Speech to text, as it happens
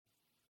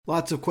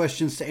Lots of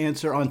questions to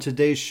answer on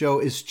today's show.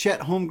 Is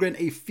Chet Holmgren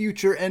a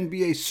future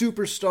NBA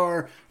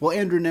superstar? Will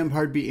Andrew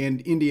Nembhard be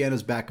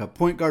Indiana's backup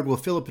point guard? Will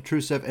Filip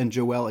Petrusev and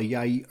Joel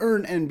Ayayi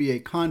earn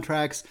NBA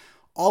contracts?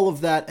 All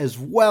of that, as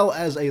well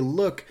as a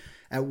look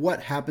at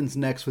what happens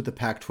next with the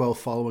Pac-12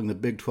 following the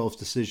Big 12's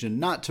decision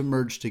not to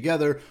merge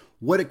together,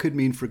 what it could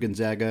mean for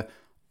Gonzaga,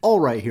 all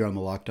right here on the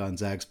Locked On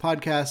Zags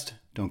podcast.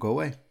 Don't go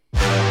away.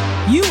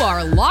 You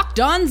are Locked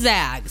On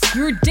Zags,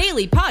 your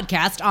daily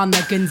podcast on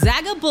the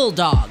Gonzaga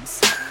Bulldogs.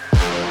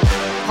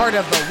 Part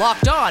of the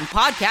Locked On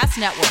Podcast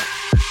Network.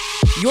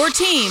 Your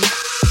team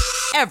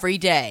every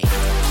day.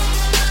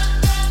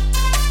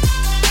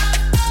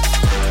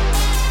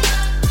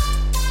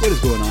 What is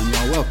going on,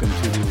 y'all? Welcome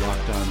to the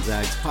Locked On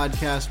Zags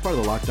podcast, part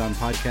of the Locked On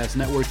Podcast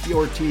Network,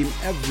 your team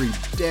every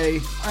day.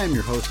 I am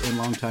your host and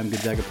longtime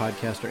Gonzaga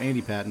podcaster,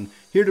 Andy Patton,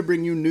 here to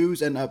bring you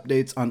news and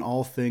updates on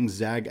all things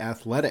Zag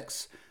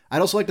athletics.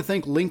 I'd also like to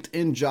thank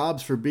LinkedIn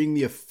Jobs for being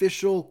the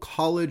official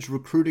college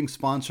recruiting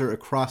sponsor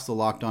across the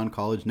Locked On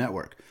College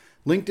Network.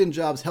 LinkedIn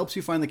Jobs helps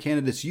you find the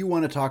candidates you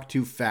want to talk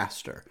to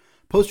faster.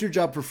 Post your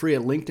job for free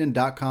at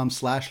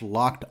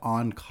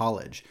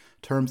linkedin.com/lockedoncollege.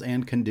 Terms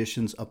and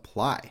conditions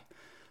apply.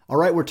 All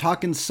right, we're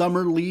talking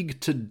Summer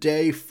League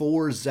today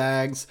for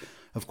Zags.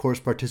 Of course,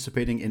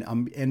 participating in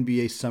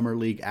NBA Summer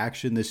League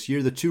action this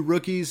year. The two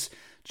rookies,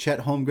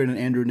 Chet Holmgren and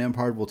Andrew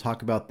Nembhard, we'll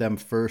talk about them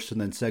first. And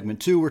then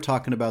segment 2, we're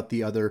talking about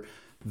the other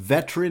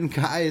veteran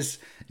guys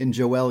in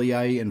Joel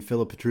Ayayi and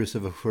Filip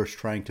Petrusev, of course,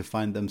 trying to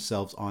find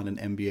themselves on an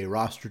NBA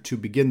roster to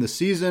begin the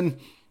season.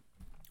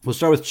 We'll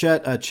start with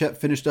Chet. Chet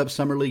finished up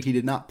Summer League. He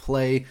did not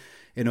play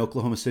in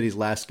Oklahoma City's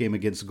last game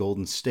against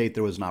Golden State.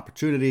 There was an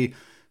opportunity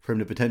for him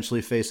to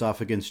potentially face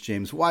off against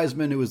James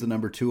Wiseman, who was the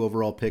number 2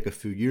 overall pick a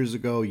few years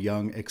ago.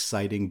 Young,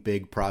 exciting,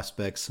 big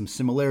prospects. Some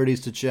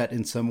similarities to Chet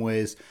in some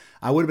ways.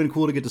 It would have been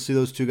cool to get to see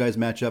those two guys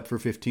match up for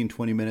 15,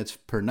 20 minutes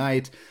per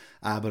night.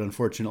 But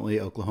unfortunately,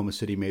 Oklahoma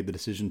City made the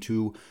decision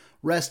to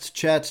rest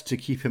Chet, to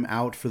keep him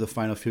out for the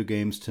final few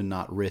games, to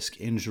not risk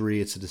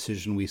injury. It's a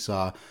decision we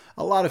saw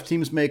a lot of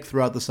teams make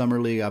throughout the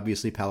Summer League.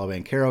 Obviously, Paolo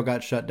Banchero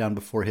got shut down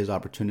before his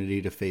opportunity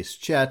to face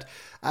Chet.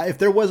 If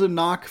there was a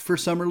knock for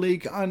Summer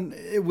League,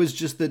 it was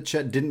just that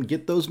Chet didn't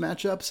get those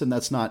matchups, and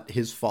that's not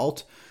his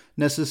fault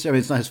necessarily. I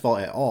mean, it's not his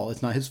fault at all.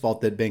 It's not his fault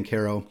that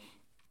Banchero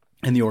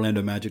and the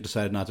Orlando Magic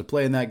decided not to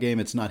play in that game.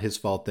 It's not his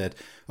fault that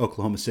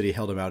Oklahoma City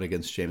held him out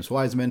against James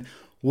Wiseman.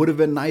 Would have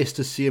been nice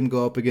to see him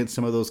go up against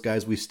some of those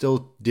guys. We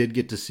still did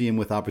get to see him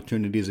with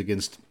opportunities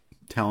against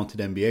talented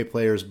NBA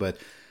players, but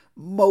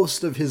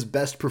most of his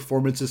best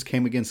performances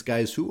came against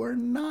guys who are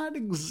not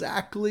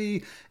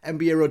exactly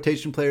NBA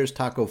rotation players.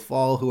 Taco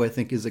Fall, who I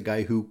think is a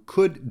guy who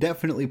could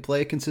definitely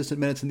play consistent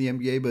minutes in the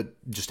NBA, but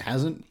just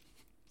hasn't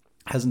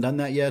done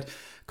that yet.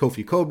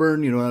 Kofi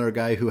Cockburn, another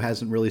guy who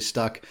hasn't really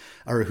stuck,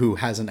 or who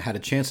hasn't had a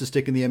chance to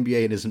stick in the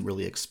NBA and isn't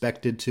really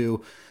expected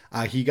to.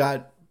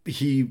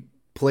 He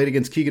played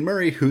against Keegan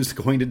Murray, who's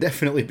going to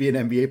definitely be an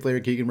NBA player.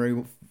 Keegan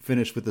Murray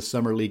finished with the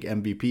Summer League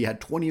MVP, had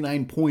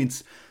 29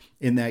 points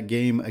in that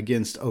game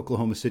against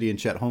Oklahoma City and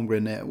Chet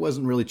Holmgren. It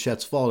wasn't really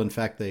Chet's fault. In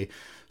fact, they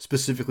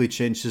specifically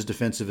changed his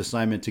defensive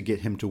assignment to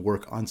get him to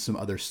work on some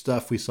other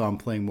stuff. We saw him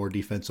playing more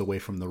defense away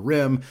from the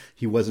rim.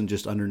 He wasn't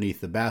just underneath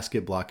the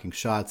basket blocking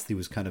shots. He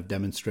was kind of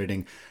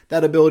demonstrating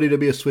that ability to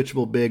be a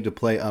switchable big, to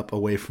play up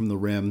away from the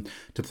rim,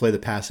 to play the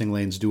passing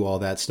lanes, do all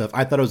that stuff.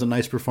 I thought it was a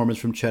nice performance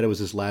from Chet. It was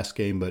his last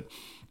game, but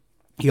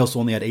he also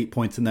only had 8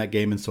 points in that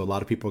game, and so a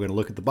lot of people are going to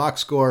look at the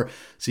box score,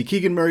 see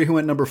Keegan Murray, who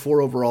went number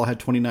 4 overall, had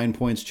 29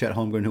 points. Chet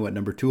Holmgren, who went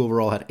number 2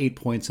 overall, had 8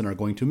 points, and are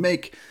going to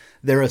make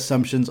their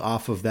assumptions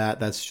off of that.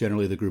 That's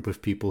generally the group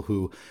of people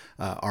who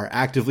are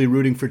actively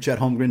rooting for Chet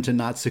Holmgren to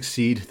not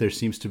succeed. There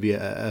seems to be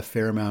a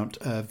fair amount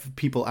of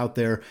people out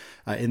there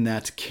in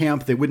that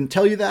camp. They wouldn't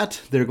tell you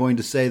that. They're going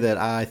to say that,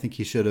 I think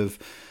he should have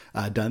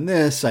done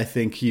this. I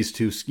think he's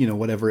too,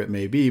 whatever it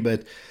may be,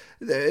 but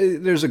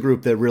there's a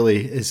group that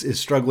really is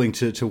struggling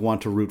to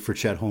want to root for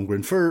Chet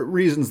Holmgren for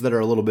reasons that are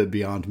a little bit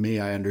beyond me.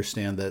 I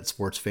understand that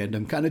sports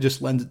fandom kind of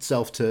just lends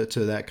itself to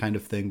that kind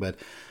of thing, but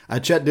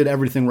Chet did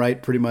everything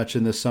right pretty much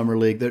in this Summer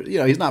League.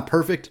 He's not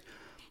perfect.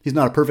 He's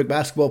not a perfect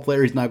basketball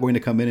player. He's not going to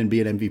come in and be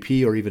an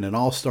MVP or even an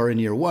all-star in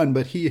year one,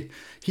 but he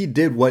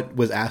did what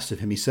was asked of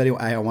him. He said,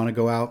 I want to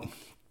go out.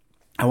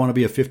 I want to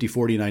be a 50,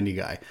 40, 90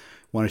 guy.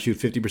 Want to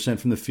shoot 50%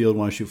 from the field,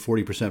 want to shoot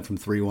 40% from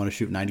 3, want to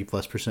shoot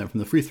 90+% from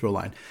the free throw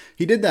line.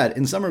 He did that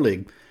in Summer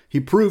League. He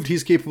proved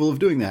he's capable of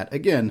doing that.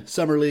 Again,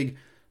 Summer League,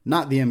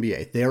 not the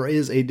NBA. There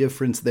is a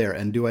difference there.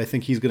 And do I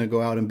think he's going to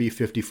go out and be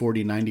 50,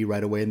 40, 90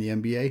 right away in the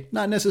NBA?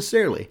 Not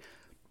necessarily.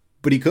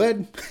 But he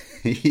could.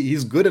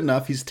 He's good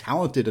enough. He's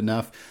talented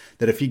enough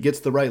that if he gets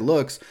the right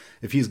looks,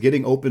 if he's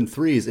getting open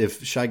threes,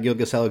 if Shai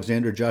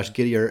Gilgeous-Alexander, Josh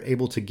Giddey are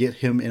able to get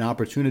him in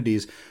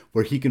opportunities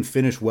where he can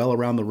finish well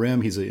around the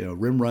rim, he's a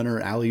rim runner,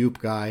 alley-oop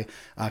guy,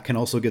 can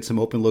also get some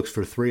open looks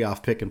for 3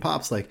 off pick and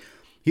pops.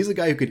 He's a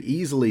guy who could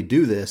easily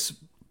do this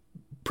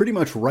pretty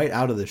much right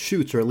out of the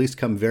chutes, or at least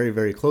come very,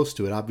 very close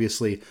to it.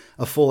 Obviously,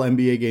 a full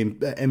NBA game,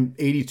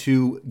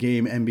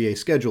 82-game NBA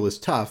schedule is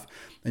tough.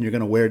 and you're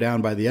going to wear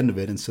down by the end of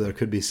it. And so there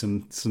could be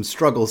some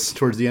struggles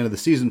towards the end of the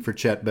season for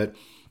Chet, but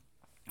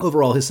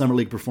overall, his summer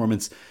league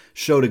performance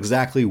showed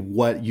exactly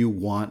what you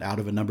want out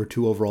of a number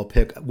 2 overall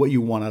pick, what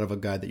you want out of a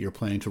guy that you're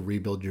planning to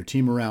rebuild your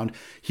team around.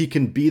 He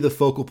can be the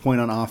focal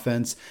point on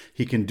offense.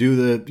 He can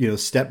do the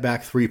step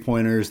back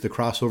 3-pointers, the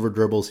crossover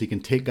dribbles. He can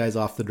take guys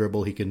off the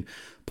dribble. He can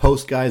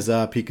post guys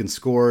up. He can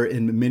score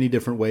in many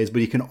different ways,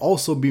 but he can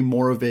also be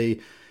more of a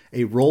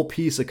role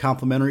piece, a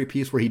complementary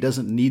piece where he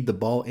doesn't need the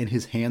ball in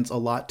his hands a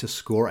lot to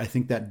score. I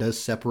think that does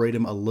separate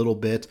him a little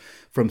bit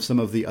from some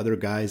of the other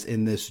guys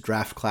in this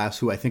draft class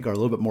who I think are a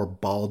little bit more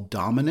ball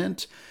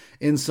dominant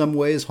in some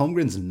ways.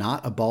 Holmgren's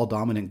not a ball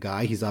dominant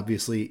guy. He's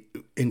obviously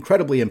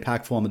incredibly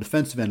impactful on the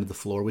defensive end of the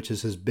floor, which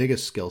is his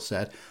biggest skill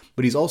set,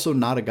 but he's also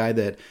not a guy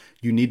that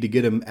you need to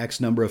get him X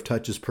number of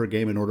touches per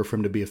game in order for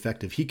him to be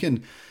effective. He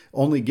can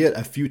only get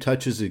a few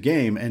touches a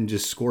game and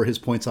just score his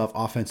points off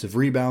offensive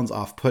rebounds,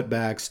 off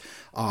putbacks,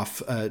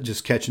 off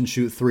just catch and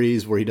shoot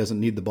threes where he doesn't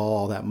need the ball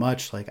all that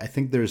much. Like, I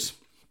think there's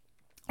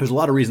a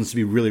lot of reasons to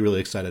be really, really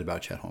excited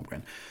about Chet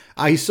Holmgren.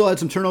 He still had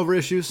some turnover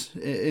issues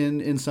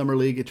in Summer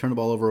League. He turned the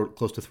ball over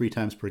close to 3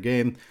 times per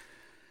game.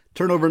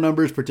 Turnover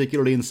numbers,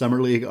 particularly in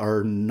Summer League,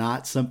 are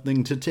not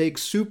something to take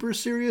super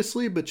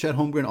seriously, but Chet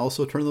Holmgren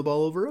also turned the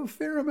ball over a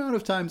fair amount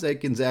of times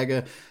at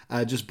Gonzaga.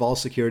 Just ball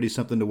security,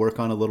 something to work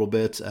on a little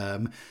bit.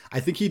 I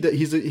think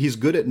he's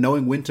good at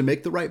knowing when to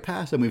make the right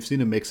pass, and we've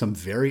seen him make some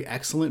very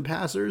excellent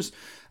passers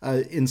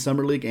in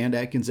Summer League and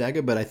at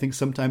Gonzaga, but I think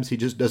sometimes he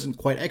just doesn't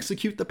quite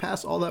execute the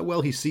pass all that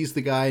well. He sees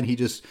the guy and he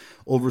just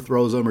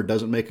overthrows him or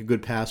doesn't make a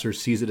good pass or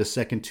sees it a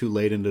second too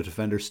late and the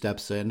defender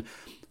steps in.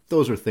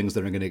 Those are things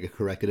that are going to get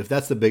corrected. If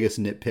that's the biggest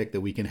nitpick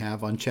that we can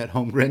have on Chet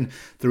Holmgren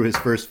through his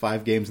first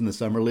 5 games in the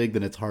Summer League,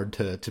 then it's hard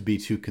to be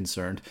too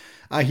concerned.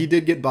 He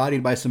did get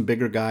bodied by some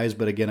bigger guys,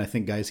 but again, I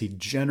think guys he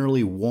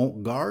generally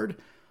won't guard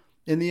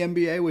in the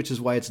NBA, which is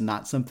why it's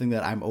not something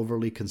that I'm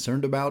overly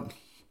concerned about.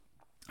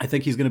 I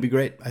think he's going to be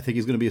great. I think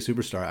he's going to be a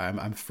superstar.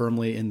 I'm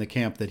firmly in the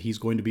camp that he's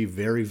going to be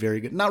very, very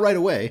good. Not right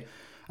away.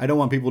 I don't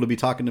want people to be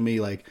talking to me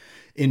like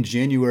in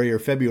January or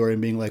February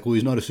and being like, well,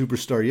 he's not a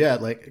superstar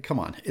yet. Like, come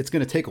on. It's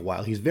going to take a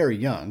while. He's very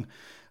young.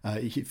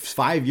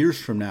 5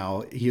 years from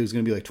now, he was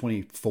going to be like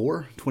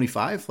 24,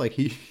 25. Like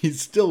he's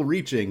still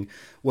reaching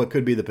what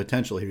could be the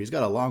potential here. He's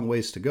got a long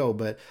ways to go,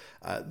 but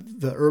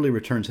the early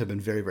returns have been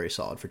very, very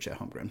solid for Chet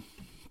Holmgren.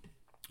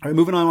 All right,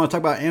 moving on, I want to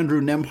talk about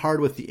Andrew Nembhard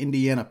with the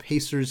Indiana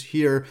Pacers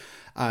here.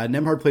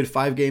 Nembhard played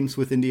 5 games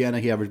with Indiana.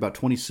 He averaged about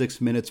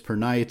 26 minutes per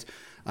night,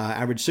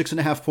 averaged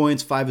 6.5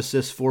 points, 5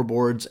 assists, 4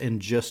 boards,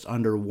 and just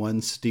under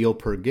 1 steal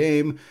per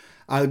game.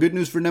 The good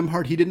news for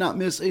Nembhard, he did not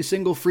miss a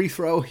single free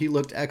throw. He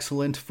looked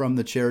excellent from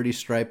the charity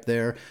stripe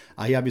there.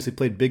 He obviously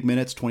played big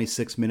minutes.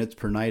 26 minutes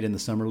per night in the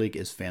Summer League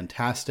is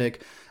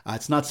fantastic.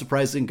 It's not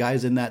surprising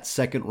guys in that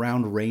second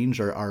round range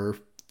are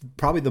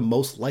probably the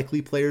most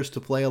likely players to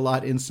play a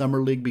lot in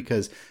Summer League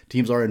because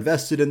teams are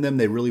invested in them.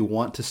 They really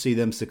want to see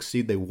them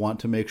succeed. They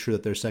want to make sure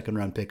that their second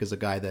round pick is a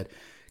guy that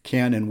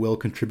can and will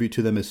contribute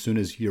to them as soon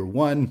as year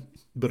 1.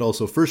 But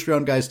also first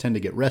round guys tend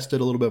to get rested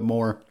a little bit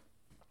more.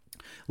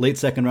 Late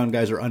second round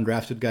guys are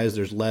undrafted guys.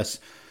 There's less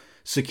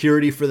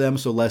security for them,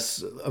 so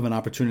less of an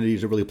opportunity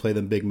to really play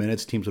them big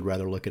minutes. Teams would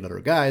rather look at other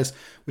guys,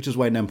 which is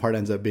why Nembhard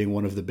ends up being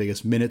one of the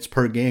biggest minutes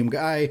per game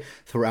guy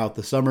throughout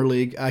the Summer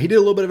League. He did a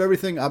little bit of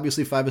everything.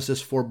 Obviously, 5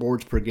 assists, 4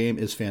 boards per game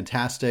is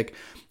fantastic.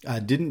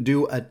 Didn't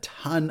do a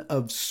ton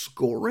of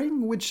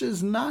scoring, which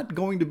is not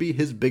going to be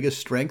his biggest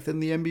strength in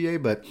the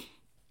NBA, but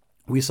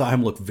we saw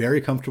him look very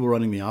comfortable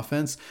running the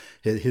offense.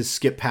 His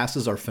skip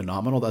passes are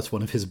phenomenal. That's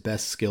one of his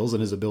best skills,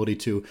 and his ability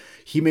to,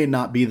 he may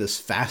not be this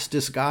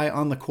fastest guy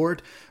on the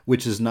court,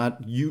 which is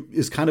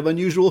kind of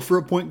unusual for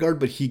a point guard,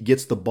 but he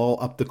gets the ball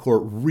up the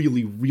court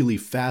really, really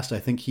fast. I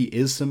think he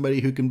is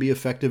somebody who can be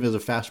effective as a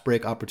fast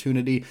break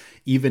opportunity,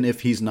 even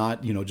if he's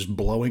not, just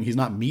blowing. He's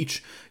not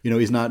Meech,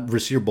 he's not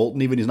Rasir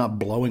Bolton, even he's not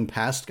blowing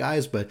past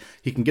guys, but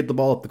he can get the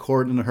ball up the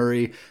court in a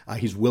hurry.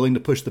 He's willing to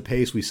push the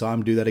pace. We saw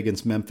him do that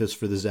against Memphis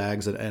for the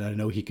Zags, and I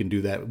know he can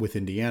do that with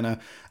Indiana.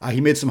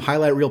 He made some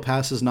highlight reel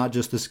passes, not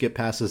just the skip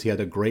passes. He had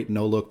a great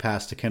no-look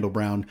pass to Kendall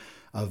Brown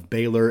of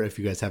Baylor. If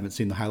you guys haven't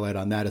seen the highlight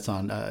on that, it's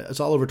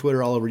all over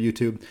Twitter, all over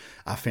YouTube.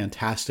 A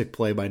fantastic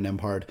play by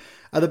Nembhard.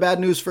 The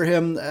bad news for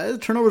him,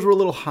 turnovers were a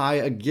little high.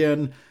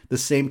 Again, the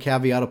same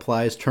caveat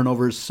applies.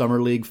 Turnovers,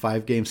 Summer League,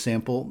 5-game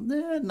sample,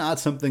 not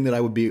something that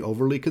I would be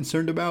overly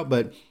concerned about,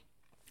 but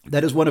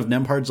that is one of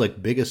Nembhard's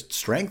biggest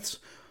strengths.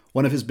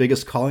 One of his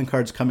biggest calling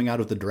cards coming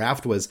out of the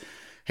draft was,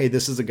 hey,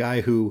 this is a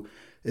guy who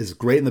is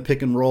great in the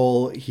pick and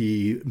roll.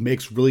 He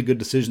makes really good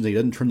decisions. He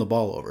doesn't turn the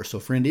ball over. So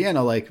for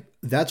Indiana,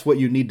 that's what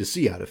you need to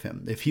see out of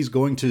him. If he's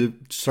going to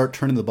start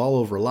turning the ball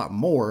over a lot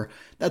more,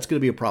 that's going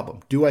to be a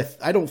problem.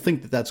 I don't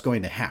think that that's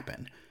going to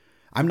happen.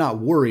 I'm not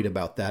worried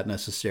about that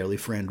necessarily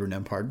for Andrew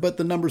Nembhard, but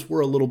the numbers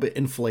were a little bit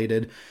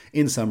inflated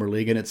in Summer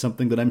League, and it's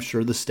something that I'm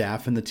sure the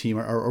staff and the team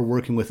are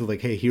working with,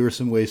 hey, here are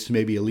some ways to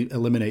maybe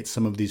eliminate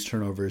some of these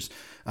turnovers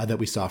that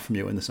we saw from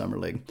you in the Summer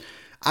League.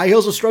 He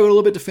also struggled a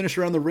little bit to finish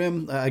around the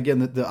rim. Again,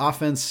 the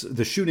offense,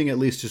 the shooting at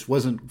least, just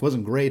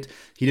wasn't great.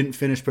 He didn't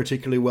finish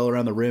particularly well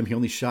around the rim. He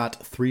only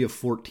shot 3 of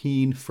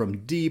 14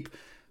 from deep.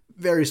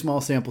 Very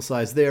small sample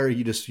size there.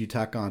 You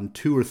tack on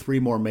 2 or 3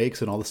 more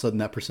makes, and all of a sudden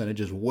that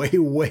percentage is way,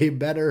 way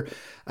better.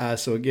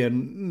 So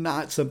again,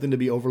 not something to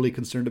be overly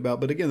concerned about.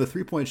 But again, the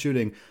 3-point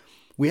shooting,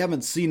 we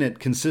haven't seen it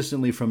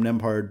consistently from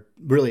Nembhard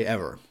really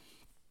ever.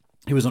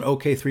 He was an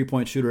okay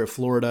 3-point shooter at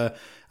Florida,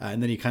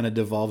 and then he kind of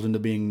devolved into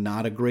being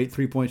not a great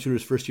 3-point shooter.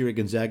 His first year at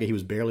Gonzaga, he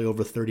was barely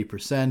over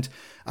 30%.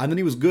 And then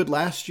he was good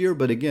last year,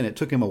 but again, it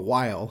took him a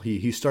while.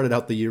 He started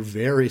out the year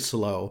very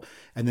slow,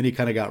 and then he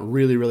kind of got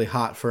really, really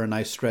hot for a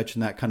nice stretch,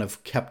 and that kind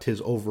of kept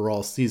his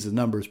overall season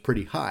numbers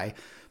pretty high.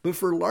 But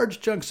for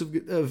large chunks of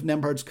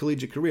Nembhard's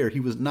collegiate career, he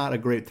was not a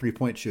great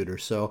 3-point shooter.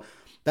 So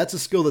that's a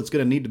skill that's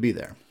going to need to be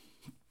there.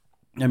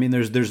 I mean,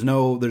 there's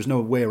no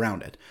way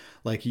around it.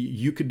 Like,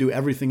 you could do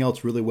everything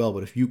else really well,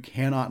 but if you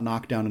cannot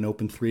knock down an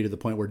open 3 to the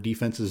point where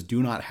defenses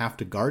do not have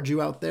to guard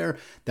you out there,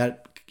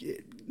 that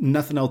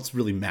nothing else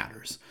really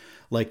matters.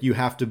 Like, you'd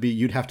have to be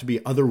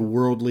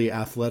otherworldly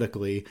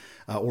athletically,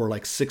 or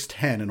like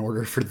 6'10" in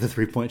order for the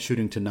 3-point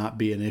shooting to not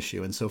be an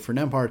issue. And so for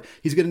Nembhard,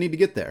 he's going to need to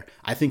get there.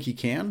 I think he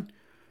can.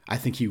 I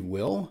think he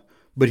will.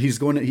 But he's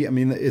going to,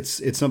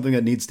 it's something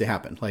that needs to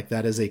happen. Like,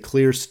 that is a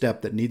clear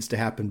step that needs to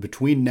happen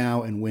between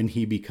now and when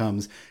he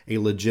becomes a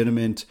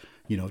legitimate,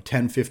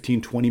 10,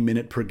 15, 20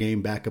 minute per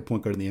game backup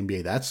point guard in the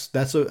NBA.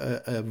 That's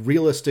a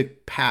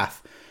realistic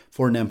path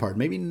for Nembhard.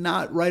 Maybe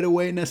not right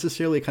away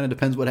necessarily. It kind of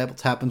depends what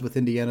happens with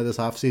Indiana this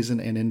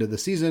offseason and into the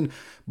season.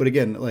 But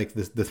again, like,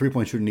 the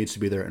 3-point shooter needs to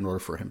be there in order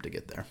for him to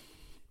get there.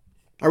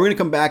 All right, we're going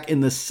to come back in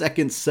the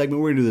second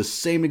segment. We're going to do the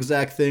same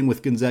exact thing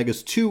with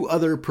Gonzaga's 2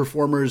 other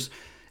performers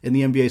in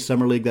the NBA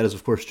Summer League. That is,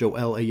 of course,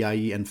 Joel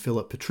Ayayi and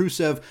Filip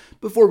Petrusev.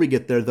 Before we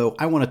get there, though,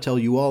 I want to tell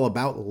you all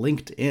about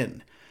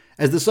LinkedIn.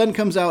 As the sun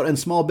comes out and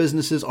small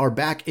businesses are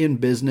back in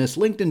business,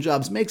 LinkedIn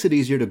Jobs makes it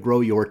easier to grow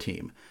your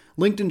team.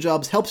 LinkedIn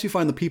Jobs helps you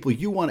find the people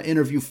you want to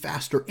interview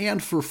faster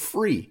and for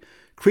free.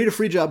 Create a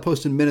free job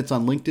post in minutes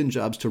on LinkedIn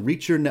Jobs to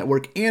reach your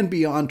network and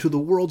beyond to the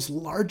world's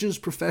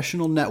largest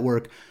professional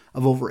network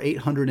of over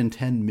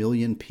 810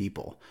 million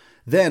people.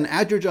 Then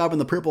add your job in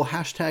the purple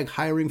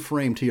 #hiring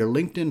frame to your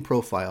LinkedIn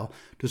profile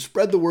to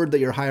spread the word that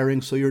you're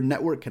hiring so your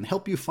network can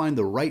help you find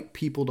the right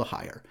people to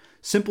hire.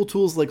 Simple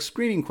tools like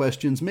screening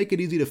questions make it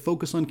easy to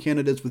focus on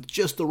candidates with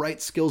just the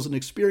right skills and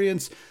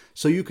experience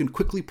so you can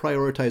quickly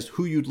prioritize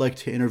who you'd like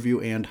to interview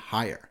and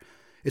hire.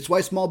 It's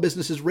why small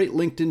businesses rate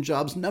LinkedIn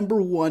Jobs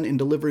 #1 in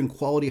delivering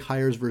quality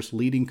hires versus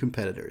leading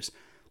competitors.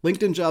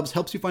 LinkedIn Jobs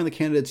helps you find the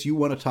candidates you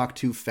want to talk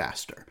to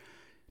faster.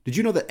 Did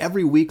you know that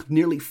every week,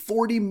 nearly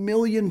 40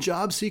 million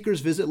job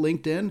seekers visit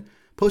LinkedIn?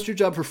 Post your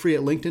job for free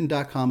at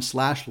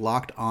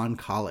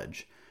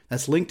linkedin.com/lockedoncollege.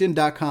 That's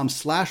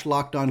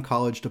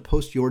linkedin.com/lockedoncollege to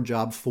post your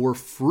job for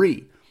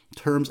free.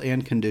 Terms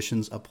and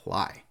conditions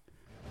apply.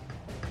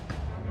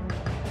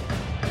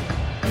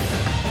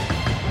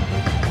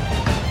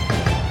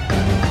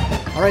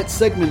 All right,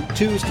 segment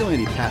 2, still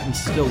Andy Patton,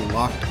 still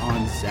Locked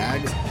on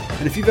Zags.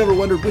 And if you've ever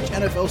wondered which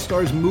NFL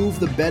stars move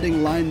the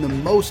betting line the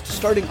most,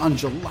 starting on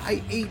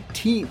July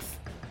 18th,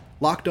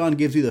 Locked On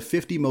gives you the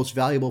 50 most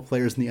valuable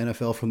players in the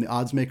NFL from the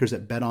odds makers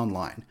at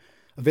BetOnline.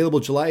 Available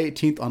July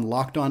 18th on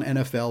Locked On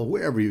NFL,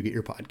 wherever you get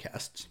your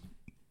podcasts.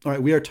 All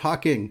right, we are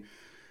talking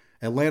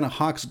Atlanta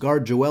Hawks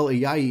guard Joel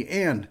Ayayi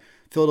and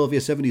Philadelphia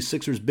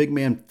 76ers big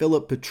man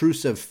Filip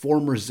Petrusev,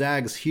 former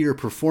Zags, here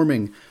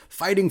performing,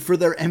 fighting for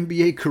their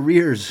NBA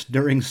careers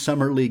during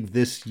Summer League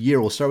this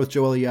year. We'll start with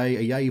Joel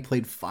Ayayi. Ayayi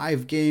played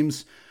 5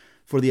 games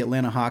for the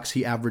Atlanta Hawks.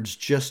 He averaged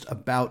just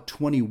about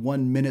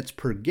 21 minutes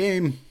per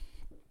game.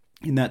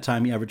 In that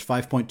time, he averaged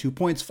 5.2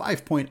 points,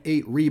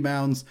 5.8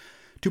 rebounds,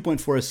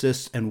 2.4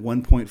 assists, and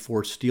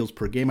 1.4 steals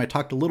per game. I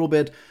talked a little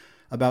bit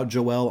about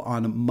Joel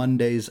on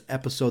Monday's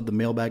episode, the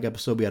mailbag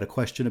episode. We had a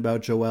question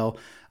about Joel.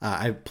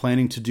 I'm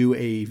planning to do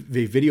a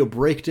video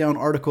breakdown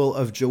article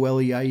of Joel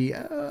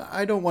Ayayi.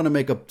 I don't want to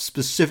make a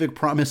specific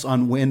promise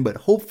on when, but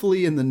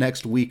hopefully in the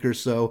next week or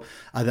so.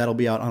 That'll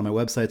be out on my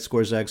website,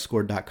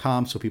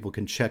 scorezagscore.com, so people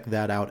can check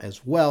that out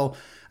as well.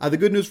 The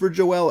good news for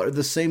Joel are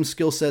the same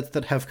skill sets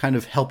that have kind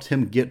of helped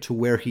him get to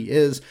where he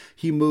is.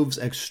 He moves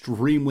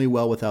extremely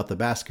well without the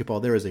basketball.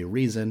 There is a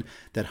reason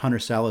that Hunter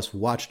Salas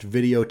watched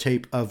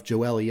videotape of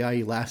Joel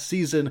Ayayi last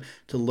season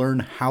to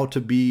learn how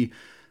to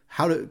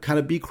kind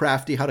of be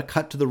crafty, how to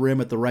cut to the rim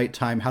at the right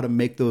time, how to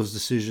make those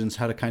decisions,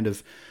 how to kind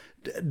of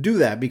do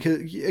that.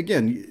 Because,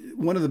 again,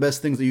 one of the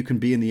best things that you can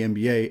be in the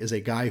NBA is a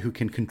guy who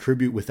can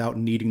contribute without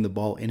needing the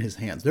ball in his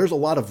hands. There's a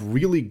lot of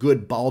really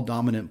good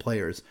ball-dominant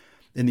players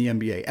in the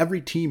NBA. Every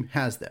team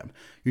has them.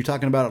 You're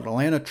talking about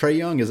Atlanta. Trae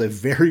Young is a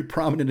very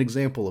prominent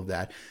example of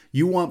that.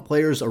 You want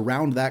players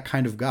around that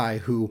kind of guy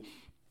who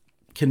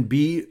can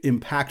be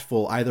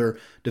impactful, either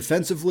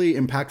defensively,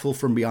 impactful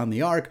from beyond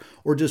the arc,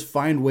 or just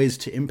find ways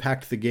to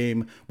impact the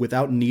game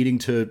without needing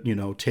to,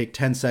 take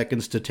 10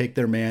 seconds to take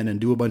their man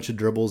and do a bunch of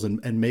dribbles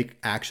and make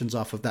actions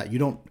off of that.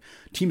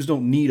 Teams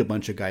don't need a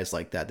bunch of guys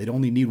like that. They'd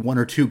only need 1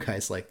 or 2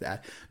 guys like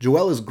that.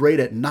 Joel is great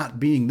at not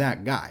being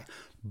that guy,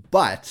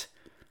 but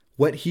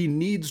What he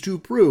needs to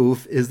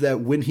prove is that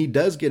when he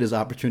does get his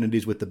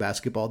opportunities with the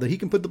basketball, that he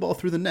can put the ball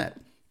through the net.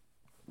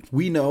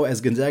 We know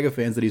as Gonzaga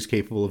fans that he's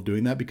capable of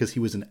doing that because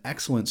he was an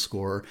excellent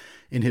scorer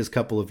in his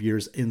couple of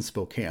years in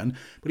Spokane,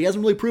 but he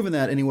hasn't really proven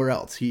that anywhere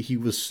else.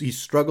 He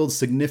struggled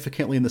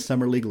significantly in the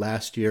summer league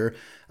last year,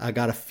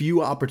 got a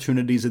few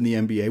opportunities in the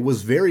NBA,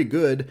 was very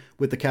good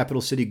with the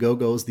Capital City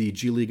Go-Go's, the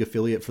G League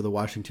affiliate for the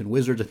Washington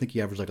Wizards. I think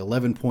he averaged like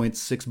 11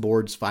 points, 6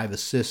 boards, 5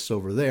 assists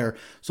over there.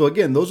 So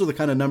again, those are the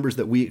kind of numbers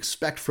that we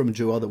expect from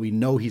Joel, that we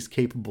know he's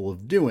capable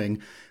of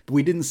doing, but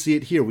we didn't see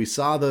it here. We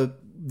saw the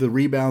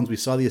rebounds, we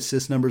saw the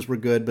assist numbers were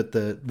good, but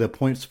the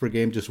points per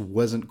game just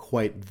wasn't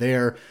quite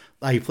there.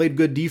 He played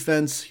good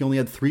defense. He only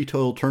had 3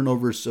 total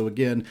turnovers. So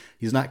again,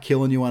 he's not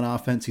killing you on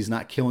offense. He's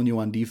not killing you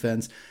on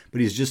defense, but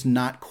he's just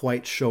not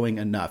quite showing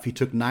enough. He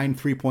took 9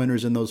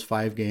 3-pointers in those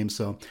 5 games.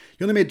 So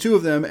he only made 2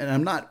 of them. And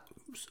I'm not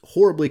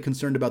horribly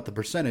concerned about the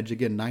percentage.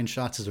 Again, 9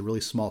 shots is a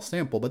really small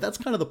sample, but that's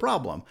kind of the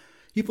problem.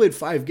 He played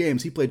 5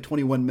 games. He played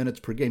 21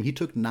 minutes per game. He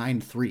took 9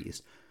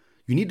 threes.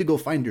 You need to go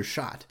find your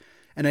shot.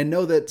 And I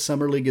know that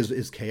Summer League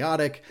is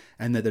chaotic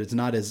and that it's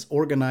not as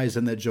organized,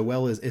 and that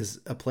Joel is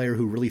a player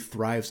who really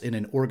thrives in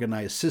an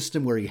organized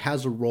system where he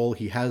has a role,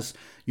 he has,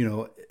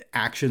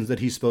 actions that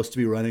he's supposed to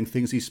be running,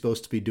 things he's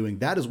supposed to be doing.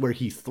 That is where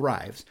he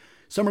thrives.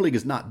 Summer League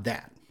is not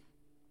that.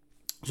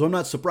 So I'm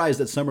not surprised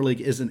that Summer League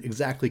isn't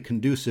exactly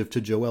conducive to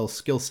Joel's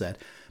skill set,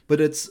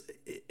 but it's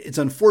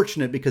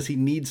unfortunate because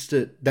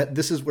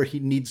this is where he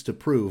needs to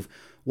prove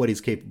what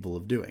he's capable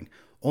of doing.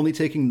 Only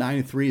taking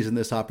 9 threes in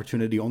this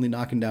opportunity, only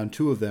knocking down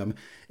 2 of them,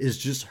 is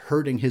just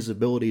hurting his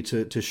ability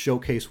to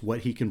showcase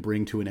what he can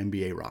bring to an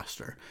NBA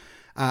roster.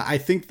 I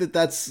think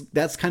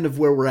that's kind of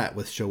where we're at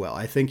with Joel.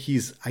 I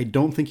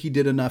don't think he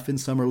did enough in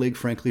Summer League,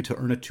 frankly, to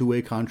earn a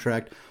 2-way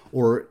contract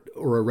or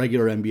a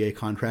regular NBA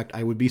contract.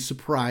 I would be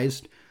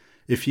surprised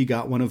if he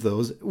got one of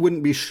those.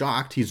 Wouldn't be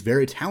shocked. He's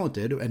very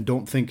talented and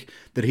don't think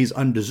that he's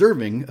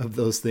undeserving of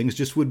those things.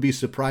 Just would be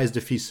surprised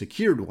if he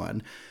secured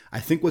one. I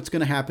think what's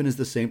going to happen is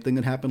the same thing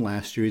that happened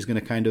last year. He's going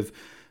to kind of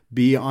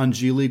be on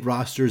G League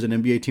rosters and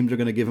NBA teams are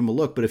going to give him a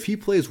look. But if he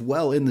plays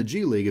well in the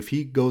G League, if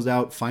he goes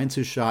out, finds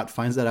his shot,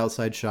 finds that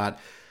outside shot,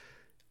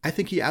 I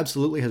think he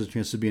absolutely has a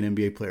chance to be an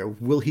NBA player.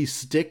 Will he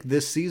stick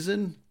this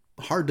season?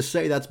 Hard to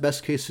say. That's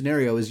best case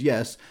scenario is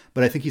yes,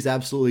 but I think he's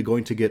absolutely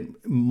going to get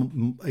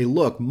a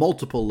look,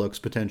 multiple looks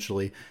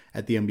potentially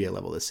at the NBA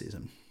level this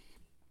season.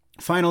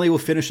 Finally, we'll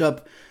finish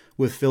up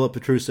with Filip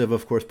Petrusev.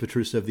 Of course,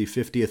 Petrusev, the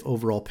 50th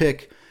overall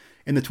pick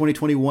in the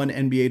 2021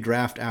 NBA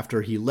draft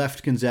after he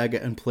left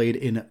Gonzaga and played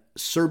in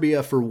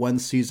Serbia for 1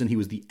 season. He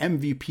was the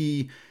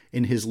MVP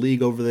in his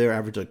league over there,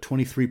 averaged like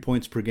 23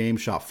 points per game,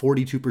 shot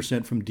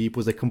 42% from deep,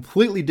 was a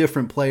completely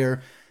different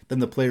player than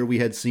the player we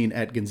had seen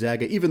at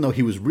Gonzaga. Even though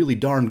he was really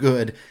darn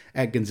good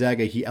at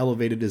Gonzaga, he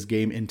elevated his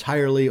game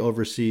entirely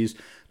overseas,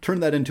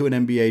 turned that into an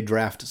NBA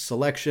draft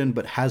selection,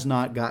 but has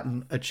not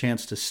gotten a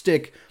chance to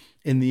stick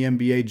in the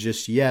NBA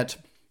just yet.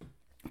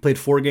 Played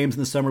 4 games in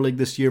the Summer League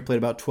this year, played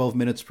about 12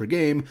 minutes per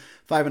game,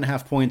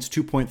 5.5 points,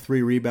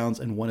 2.3 rebounds,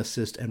 and 1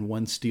 assist and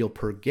 1 steal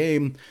per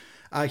game.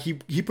 He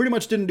pretty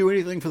much didn't do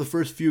anything for the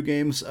first few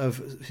games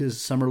of his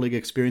Summer League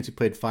experience. He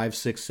played 5,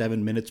 6,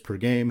 7 minutes per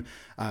game,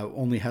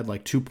 only had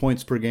like 2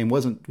 points per game,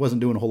 wasn't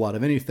doing a whole lot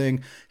of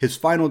anything. His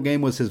final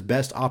game was his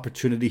best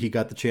opportunity. He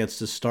got the chance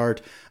to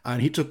start,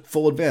 and he took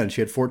full advantage.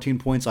 He had 14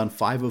 points on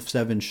 5 of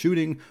 7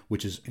 shooting,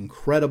 which is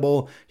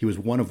incredible. He was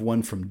 1 of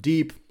 1 from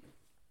deep.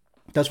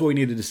 That's what we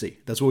needed to see.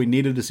 That's what we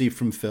needed to see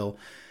from Phil.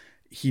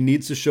 He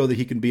needs to show that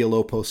he can be a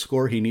low post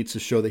scorer. He needs to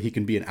show that he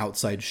can be an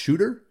outside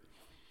shooter.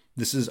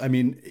 This is,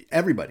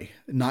 everybody,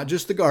 not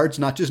just the guards,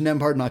 not just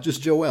Nembhard, not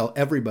just Joel,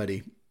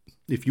 everybody.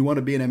 If you want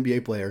to be an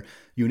NBA player,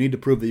 you need to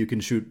prove that you can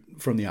shoot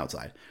from the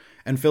outside.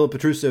 And Filip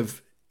Petrusev,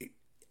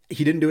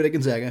 he didn't do it at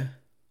Gonzaga.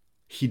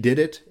 He did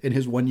it in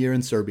his 1 year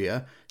in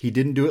Serbia. He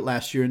didn't do it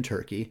last year in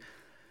Turkey.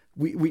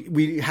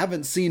 We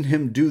haven't seen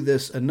him do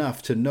this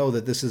enough to know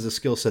that this is a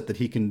skill set that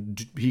he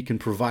can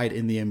provide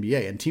in the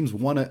NBA. And teams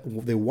want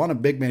a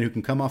big man who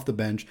can come off the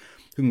bench,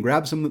 who can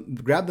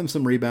grab them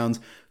some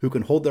rebounds, who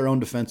can hold their own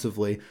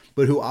defensively,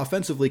 but who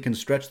offensively can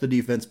stretch the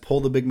defense,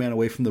 pull the big man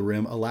away from the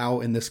rim, allow,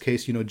 in this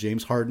case,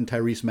 James Harden,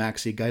 Tyrese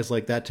Maxey, guys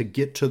like that to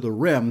get to the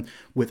rim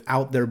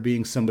without there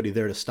being somebody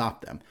there to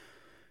stop them.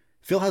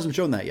 Phil hasn't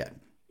shown that yet.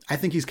 I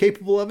think he's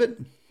capable of it.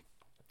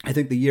 I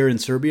think the year in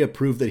Serbia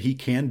proved that he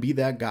can be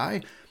that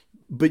guy,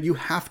 but you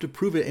have to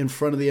prove it in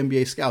front of the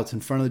NBA scouts, in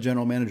front of the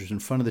general managers, in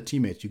front of the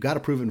teammates. You got to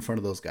prove it in front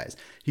of those guys.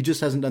 He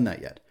just hasn't done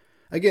that yet.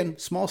 Again,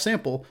 small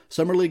sample.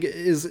 Summer League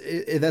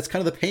that's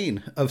kind of the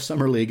pain of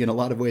Summer League in a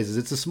lot of ways. Is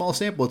it's a small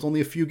sample. It's only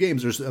a few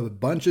games. There's a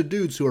bunch of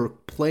dudes who are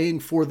playing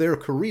for their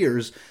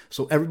careers.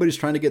 So everybody's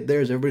trying to get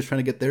theirs. Everybody's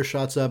trying to get their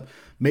shots up,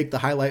 make the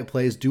highlight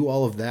plays, do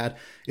all of that.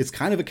 It's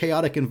kind of a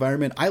chaotic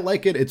environment. I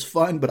like it. It's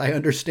fun, but I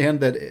understand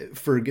that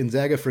for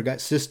Gonzaga, for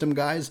system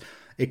guys,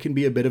 it can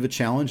be a bit of a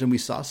challenge, and we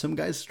saw some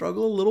guys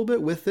struggle a little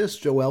bit with this.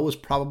 Joel was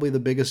probably the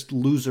biggest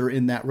loser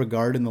in that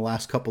regard in the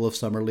last couple of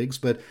Summer Leagues,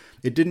 but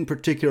it didn't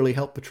particularly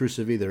help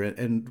Petrusev either.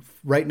 And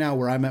right now,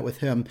 where I'm at with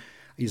him,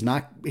 He's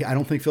not. I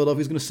don't think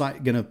Philadelphia's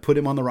going to put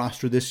him on the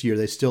roster this year.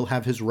 They still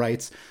have his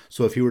rights.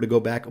 So if he were to go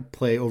back and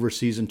play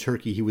overseas in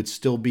Turkey, he would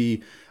still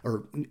be,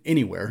 or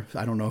anywhere.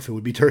 I don't know if it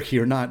would be Turkey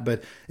or not,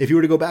 but if he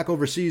were to go back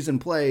overseas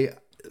and play,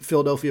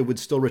 Philadelphia would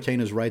still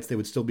retain his rights. They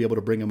would still be able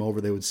to bring him over.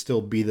 They would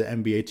still be the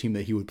NBA team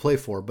that he would play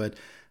for. But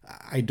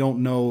I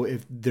don't know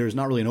if there's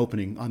not really an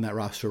opening on that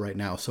roster right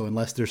now. So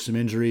unless there's some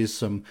injuries,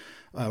 some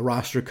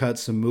roster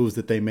cuts, some moves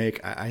that they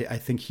make, I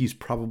think he's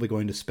probably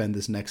going to spend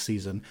this next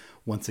season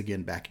once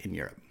again back in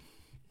Europe.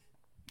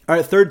 All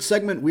right, third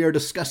segment, we are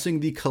discussing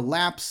the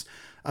collapse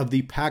of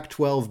the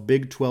Pac-12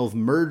 Big 12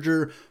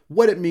 merger,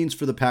 what it means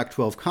for the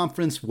Pac-12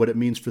 conference, what it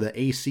means for the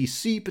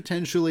ACC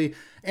potentially,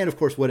 and of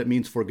course what it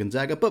means for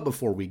Gonzaga. But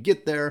before we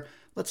get there,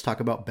 let's talk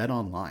about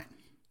BetOnline.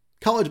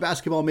 College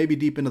basketball may be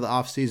deep into the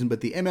offseason,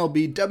 but the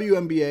MLB,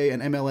 WNBA,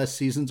 and MLS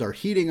seasons are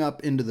heating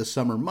up into the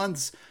summer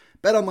months.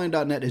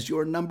 BetOnline.net is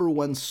your number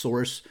one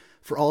source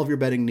for all of your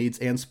betting needs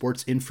and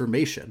sports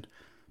information.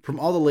 From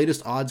all the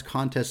latest odds,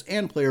 contests,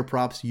 and player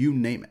props, you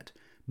name it.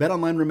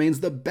 BetOnline remains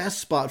the best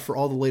spot for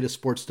all the latest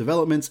sports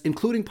developments,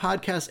 including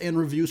podcasts and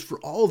reviews for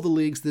all of the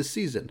leagues this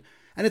season.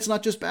 And it's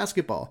not just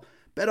basketball.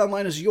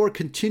 BetOnline is your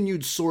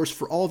continued source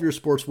for all of your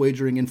sports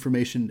wagering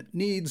information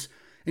needs,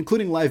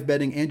 including live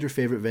betting and your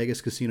favorite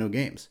Vegas casino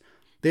games.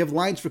 They have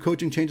lines for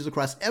coaching changes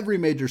across every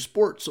major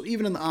sport, so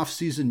even in the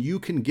off-season, you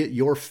can get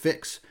your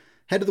fix.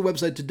 Head to the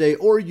website today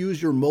or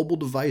use your mobile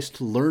device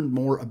to learn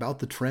more about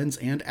the trends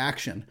and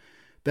action.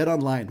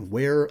 BetOnline,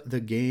 where the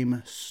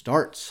game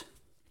starts.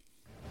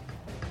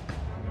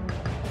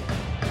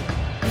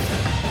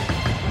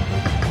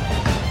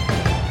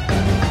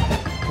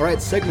 All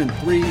right, segment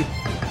 3.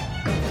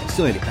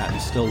 Still Andy Patton,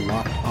 still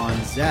locked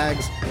on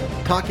Zags.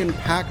 Talking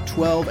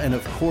Pac-12 and,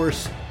 of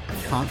course,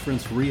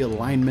 conference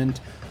realignment.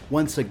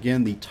 Once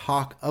again, the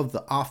talk of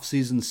the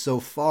offseason so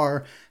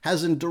far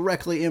hasn't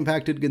directly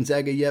impacted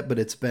Gonzaga yet, but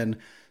it's been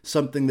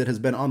something that has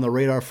been on the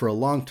radar for a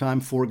long time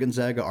for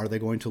Gonzaga. Are they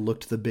going to look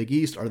to the Big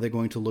East? Are they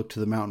going to look to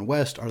the Mountain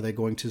West? Are they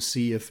going to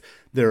see if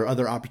there are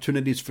other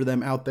opportunities for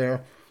them out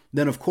there?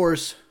 Then, of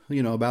course,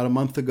 about a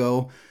month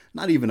ago,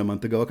 not even a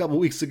month ago, a couple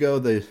weeks ago,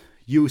 the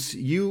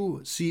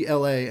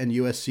UCLA and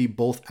USC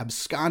both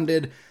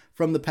absconded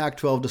from the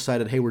Pac-12,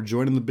 decided, hey, we're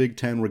joining the Big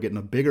Ten. We're getting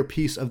a bigger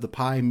piece of the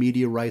pie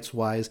media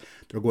rights-wise.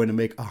 They're going to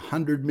make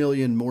 $100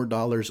 million more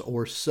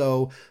or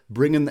so,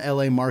 bringing the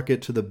LA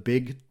market to the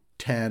Big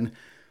Ten,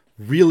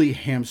 really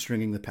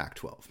hamstringing the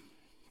Pac-12.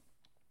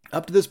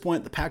 Up to this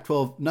point, the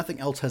Pac-12, nothing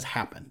else has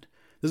happened.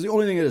 This is the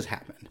only thing that has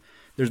happened.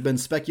 There's been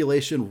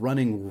speculation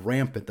running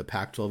rampant. The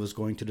Pac-12 is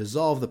going to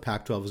dissolve. The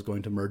Pac-12 is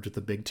going to merge with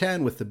the Big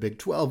Ten, with the Big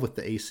 12, with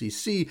the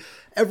ACC.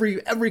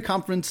 Every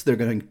conference, they're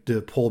going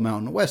to pull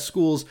Mountain West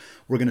schools.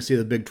 We're going to see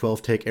the Big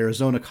 12 take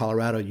Arizona,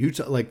 Colorado,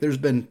 Utah. There's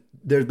been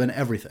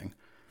everything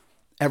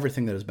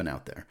that has been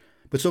out there.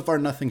 But so far,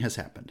 nothing has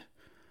happened.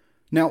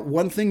 Now,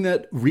 one thing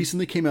that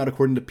recently came out,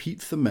 according to Pete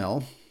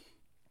Thamel,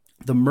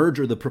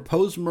 the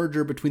proposed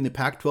merger between the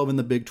Pac-12 and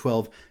the Big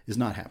 12 is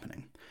not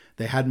happening.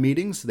 They had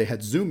meetings, they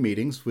had Zoom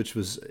meetings, which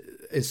was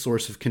a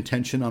source of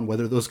contention on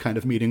whether those kind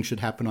of meetings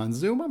should happen on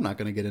Zoom. I'm not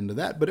going to get into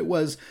that, but it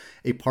was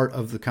a part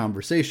of the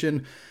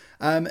conversation.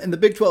 And the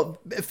Big 12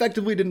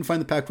 effectively didn't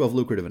find the Pac-12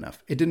 lucrative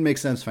enough. It didn't make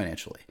sense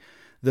financially.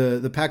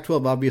 The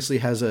Pac-12 obviously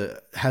has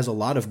a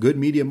lot of good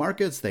media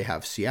markets. They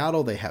have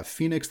Seattle, they have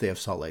Phoenix, they have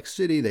Salt Lake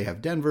City, they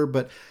have Denver,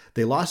 but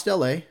they lost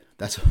LA.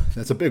 That's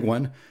a big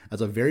one.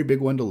 That's a very big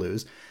one to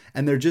lose.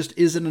 And there just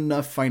isn't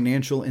enough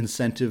financial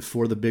incentive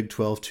for the Big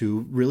 12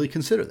 to really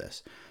consider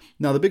this.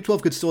 Now, the Big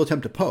 12 could still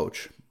attempt to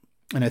poach.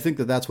 And I think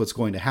that that's what's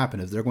going to happen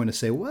is they're going to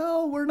say,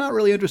 well, we're not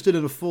really interested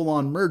in a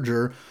full-on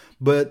merger,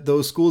 but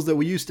those schools that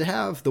we used to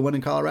have, the one in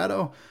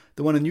Colorado,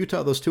 the one in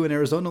Utah, those two in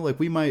Arizona,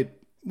 we might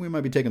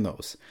be taking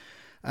those.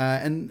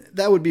 And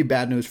that would be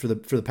bad news for the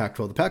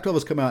Pac-12. The Pac-12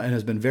 has come out and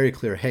has been very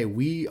clear, hey,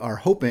 we are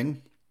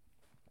hoping,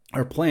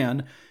 our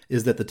plan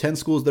is that the 10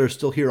 schools that are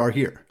still here are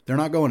here. They're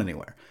not going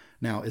anywhere.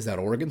 Now, is that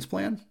Oregon's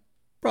plan?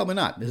 Probably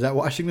not. Is that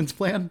Washington's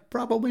plan?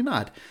 Probably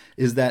not.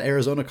 Is that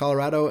Arizona,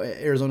 Colorado,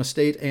 Arizona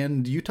State,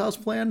 and Utah's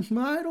plan?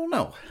 I don't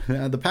know.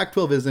 The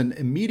Pac-12 is in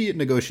immediate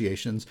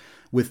negotiations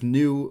with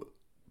new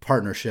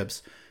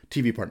partnerships,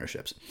 TV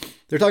partnerships.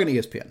 They're talking to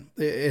ESPN.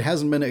 It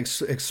hasn't been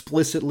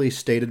explicitly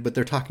stated, but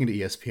they're talking to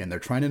ESPN. They're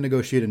trying to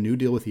negotiate a new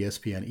deal with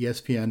ESPN.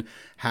 ESPN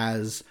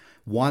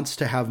wants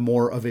to have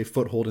more of a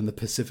foothold in the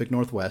Pacific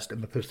Northwest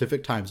and the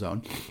Pacific time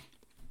zone.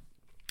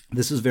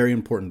 This is very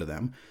important to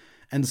them.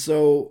 And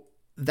so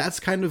that's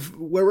kind of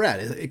where we're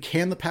at.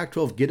 Can the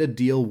Pac-12 get a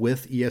deal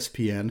with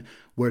ESPN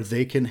where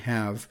they can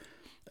have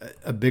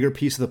a bigger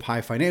piece of the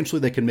pie financially?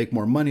 They can make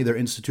more money. Their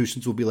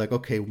institutions will be like,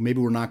 okay, maybe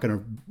we're not going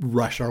to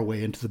rush our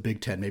way into the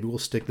Big Ten. Maybe we'll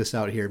stick this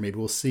out here. Maybe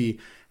we'll see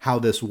how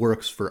this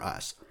works for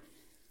us.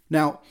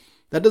 Now,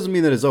 that doesn't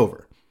mean that it's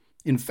over.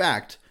 In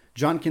fact,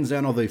 John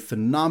Canzano, the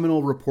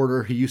phenomenal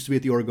reporter, he used to be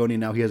at the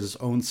Oregonian. Now he has his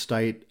own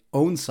site.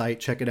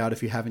 Check it out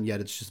if you haven't yet.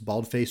 It's just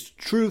Bald-Faced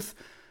Truth.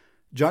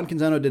 John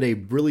Canzano did a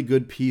really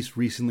good piece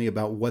recently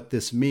about what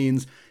this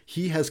means.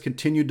 He has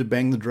continued to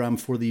bang the drum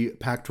for the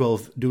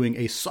Pac-12 doing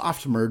a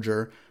soft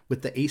merger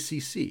with the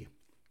ACC.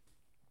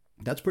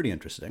 That's pretty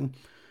interesting.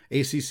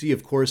 ACC,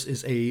 of course,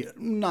 is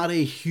not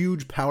a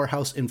huge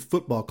powerhouse in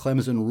football.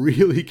 Clemson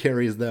really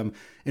carries them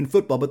in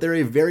football, but they're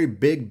a very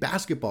big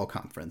basketball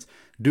conference.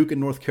 Duke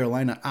and North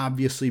Carolina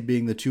obviously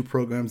being the two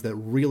programs that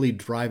really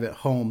drive it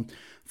home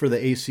for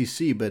the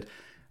ACC. But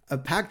a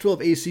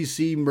Pac-12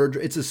 ACC merger,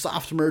 it's a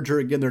soft merger.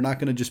 Again, they're not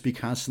going to just be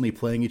constantly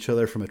playing each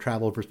other from a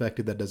travel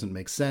perspective. That doesn't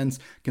make sense.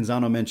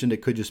 Canzano mentioned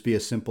it could just be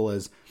as simple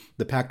as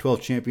the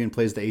Pac-12 champion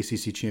plays the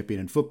ACC champion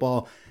in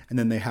football, and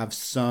then they have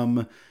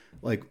some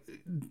like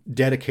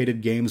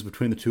dedicated games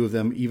between the two of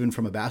them. Even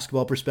from a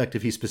basketball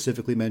perspective, he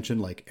specifically mentioned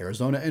like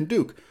Arizona and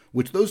Duke,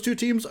 which those two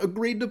teams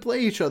agreed to play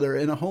each other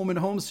in a home and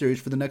home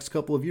series for the next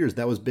couple of years.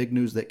 That was big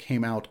news that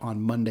came out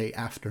on Monday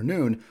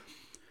afternoon.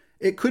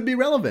 It could be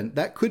relevant.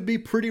 That could be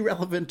pretty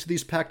relevant to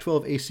these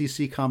Pac-12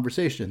 ACC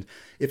conversations.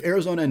 If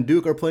Arizona and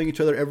Duke are playing each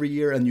other every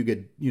year, and you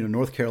get,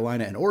 North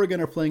Carolina and Oregon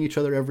are playing each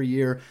other every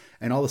year,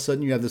 and all of a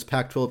sudden you have this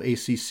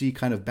Pac-12 ACC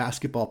kind of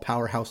basketball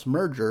powerhouse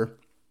merger,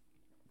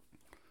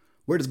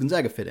 where does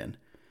Gonzaga fit in?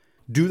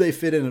 Do they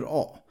fit in at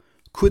all?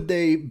 Could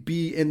they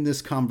be in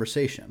this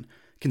conversation?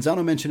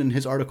 Canzano mentioned in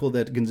his article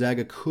that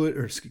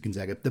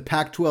the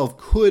Pac-12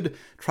 could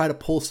try to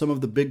pull some of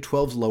the Big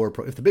 12's lower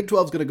if the Big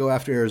 12 is going to go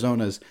after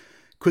Arizona's,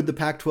 could the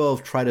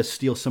Pac-12 try to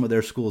steal some of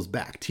their schools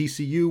back?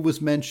 TCU was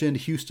mentioned,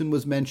 Houston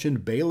was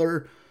mentioned,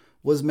 Baylor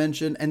was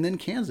mentioned, and then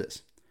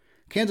Kansas.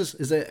 Kansas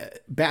is a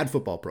bad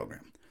football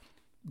program.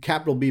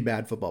 Capital B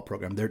bad football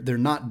program. They're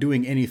not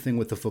doing anything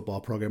with the football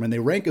program, and they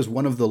rank as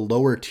one of the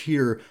lower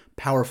tier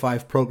Power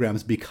 5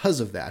 programs because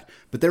of that.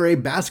 But they're a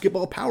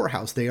basketball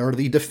powerhouse. They are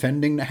the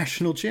defending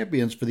national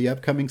champions for the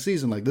upcoming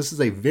season. Like, this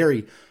is a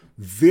very,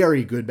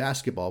 very good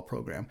basketball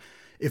program.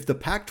 If the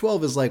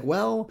Pac-12 is like,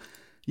 well,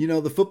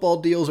 the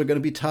football deals are going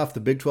to be tough. The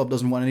Big 12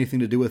 doesn't want anything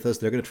to do with us.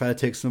 They're going to try to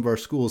take some of our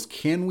schools.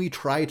 Can we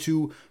try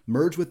to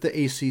merge with the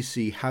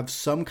ACC, have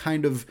some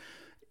kind of,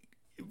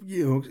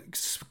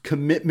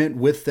 commitment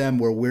with them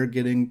where we're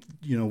getting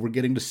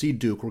to see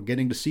Duke, we're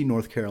getting to see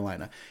North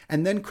Carolina.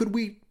 And then could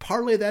we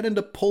parlay that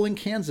into pulling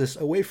Kansas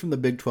away from the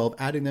Big 12,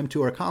 adding them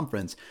to our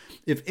conference?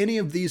 If any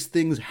of these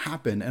things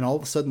happen and all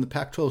of a sudden the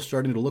Pac-12 is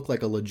starting to look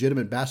like a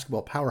legitimate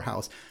basketball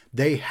powerhouse,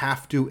 they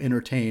have to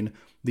entertain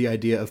the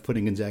idea of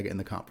putting Gonzaga in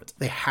the conference.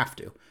 They have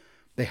to.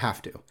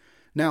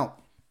 Now,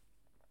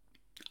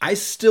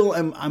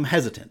 I'm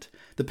hesitant.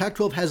 The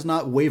Pac-12 has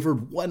not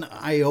wavered one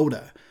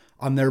iota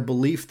on their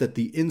belief that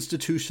the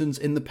institutions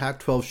in the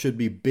Pac-12 should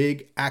be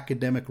big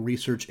academic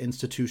research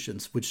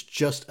institutions, which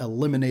just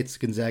eliminates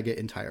Gonzaga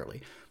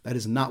entirely. That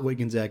is not what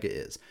Gonzaga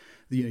is.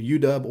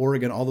 UW,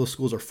 Oregon, all those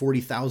schools are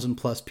 40,000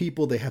 plus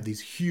people. They have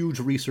these huge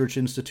research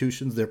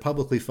institutions. They're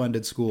publicly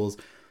funded schools.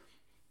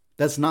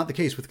 That's not the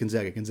case with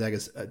Gonzaga.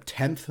 Gonzaga's a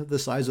tenth the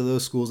size of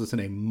those schools. It's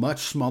in a much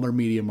smaller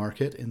media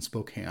market in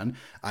Spokane.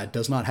 It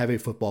does not have a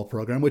football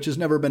program, which has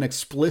never been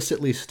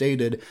explicitly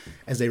stated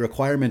as a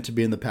requirement to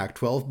be in the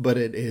Pac-12, but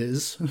it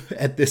is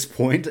at this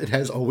point. It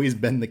has always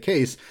been the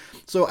case.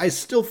 So I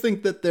still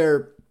think that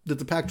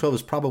the Pac-12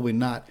 is probably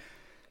not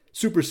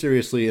super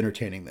seriously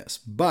entertaining this.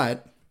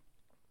 But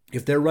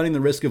if they're running the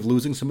risk of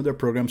losing some of their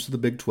programs to the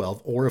Big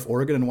 12, or if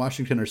Oregon and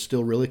Washington are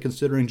still really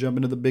considering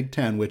jumping to the Big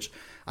 10, which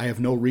I have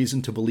no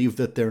reason to believe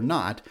that they're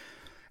not,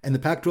 and the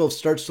Pac-12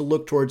 starts to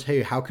look towards,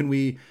 hey, how can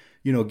we,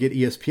 get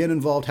ESPN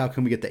involved? How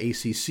can we get the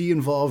ACC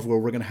involved, where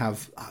we're going to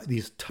have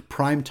these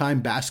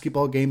primetime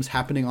basketball games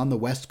happening on the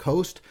West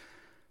Coast?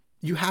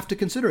 You have to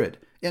consider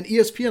it. And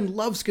ESPN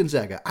loves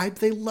Gonzaga.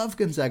 They love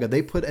Gonzaga.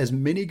 They put as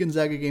many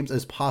Gonzaga games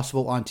as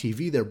possible on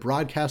TV. Their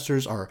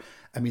broadcasters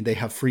they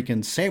have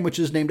freaking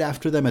sandwiches named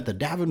after them at the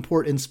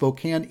Davenport in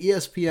Spokane.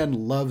 ESPN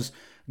loves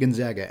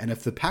Gonzaga. And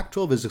if the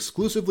Pac-12 is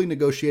exclusively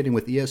negotiating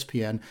with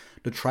ESPN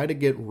to try to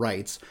get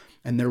rights,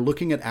 and they're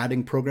looking at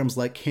adding programs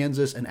like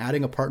Kansas and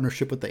adding a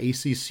partnership with the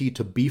ACC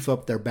to beef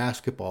up their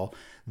basketball,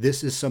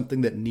 this is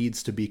something that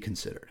needs to be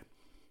considered.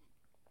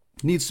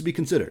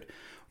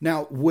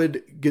 Now,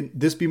 would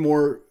this be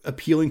more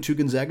appealing to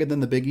Gonzaga than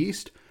the Big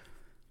East?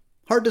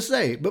 Hard to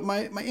say, but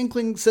my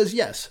inkling says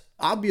yes.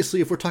 Obviously,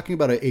 if we're talking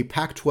about a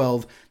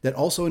Pac-12 that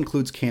also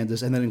includes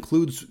Kansas and that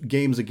includes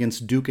games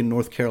against Duke and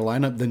North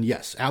Carolina, then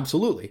yes,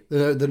 absolutely.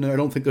 Then I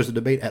don't think there's a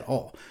debate at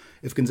all.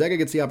 If Gonzaga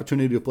gets the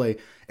opportunity to play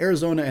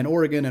Arizona and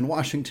Oregon and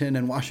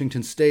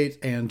Washington State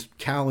and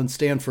Cal and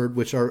Stanford,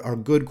 which are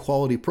good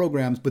quality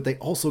programs, but they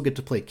also get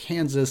to play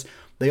Kansas,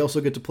 they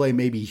also get to play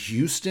maybe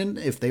Houston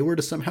if they were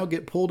to somehow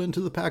get pulled into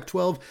the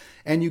Pac-12,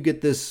 and you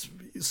get this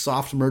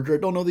soft merger. I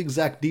don't know the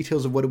exact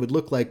details of what it would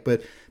look like,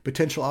 but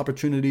potential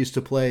opportunities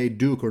to play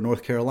Duke or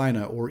North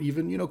Carolina or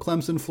even,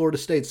 Clemson, Florida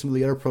State, some of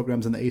the other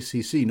programs in the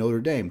ACC, Notre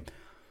Dame.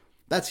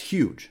 That's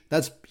huge.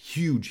 That's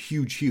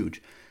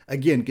huge.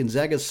 Again,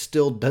 Gonzaga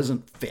still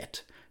doesn't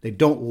fit. They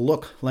don't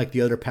look like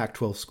the other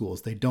Pac-12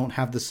 schools. They don't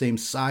have the same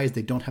size.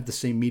 They don't have the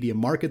same media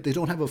market. They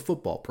don't have a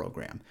football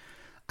program.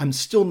 I'm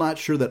still not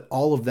sure that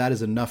all of that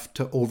is enough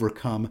to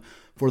overcome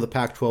for the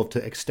Pac-12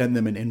 to extend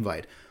them an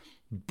invite.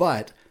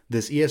 But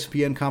this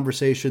ESPN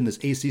conversation, this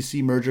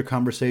ACC merger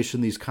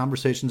conversation, these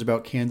conversations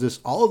about Kansas,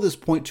 all of this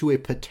point to a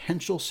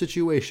potential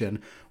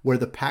situation where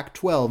the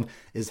Pac-12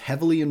 is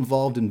heavily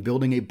involved in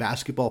building a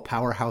basketball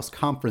powerhouse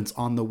conference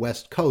on the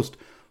West Coast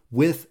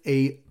with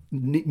a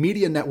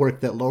media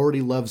network that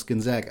already loves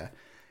Gonzaga.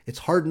 It's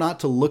hard not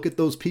to look at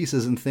those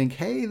pieces and think,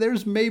 hey,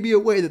 there's maybe a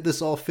way that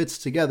this all fits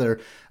together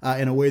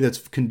in a way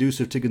that's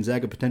conducive to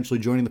Gonzaga potentially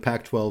joining the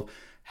Pac-12,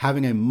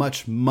 having a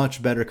much,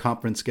 much better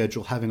conference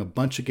schedule, having a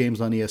bunch of games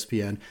on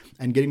ESPN,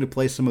 and getting to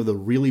play some of the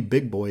really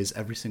big boys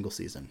every single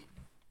season.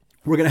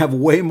 We're going to have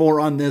way more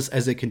on this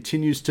as it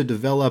continues to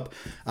develop.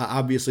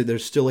 Obviously,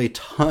 there's still a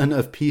ton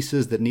of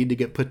pieces that need to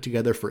get put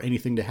together for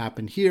anything to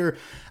happen here.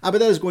 But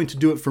that is going to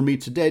do it for me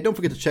today. Don't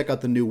forget to check out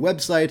the new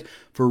website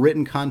for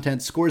written content,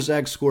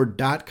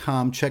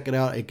 scorezagscore.com. Check it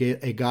out.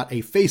 It got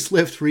a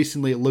facelift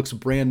recently. It looks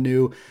brand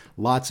new.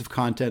 Lots of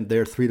content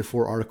there, 3 to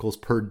 4 articles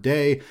per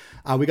day.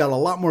 We got a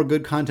lot more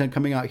good content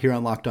coming out here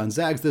on Locked On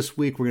Zags this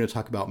week. We're going to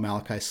talk about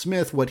Malachi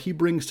Smith, what he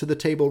brings to the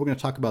table. We're going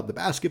to talk about the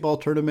basketball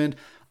tournament,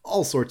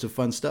 all sorts of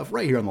fun stuff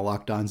right here on the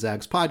Locked On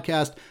Zags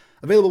podcast.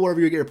 Available wherever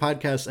you get your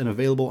podcasts and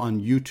available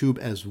on YouTube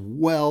as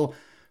well.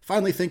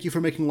 Finally, thank you for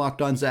making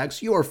Locked On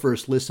Zags your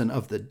first listen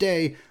of the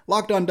day.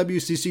 Locked On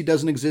WCC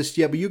doesn't exist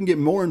yet, but you can get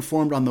more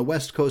informed on the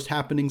West Coast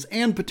happenings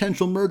and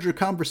potential merger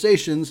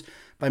conversations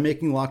by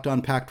making Locked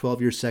On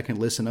Pac-12 your second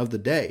listen of the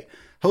day.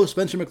 Host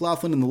Spencer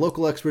McLaughlin and the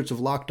local experts of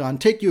Locked On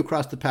take you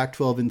across the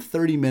Pac-12 in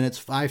 30 minutes,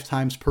 5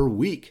 times per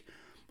week.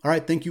 All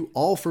right, thank you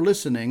all for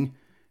listening,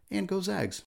 and go Zags.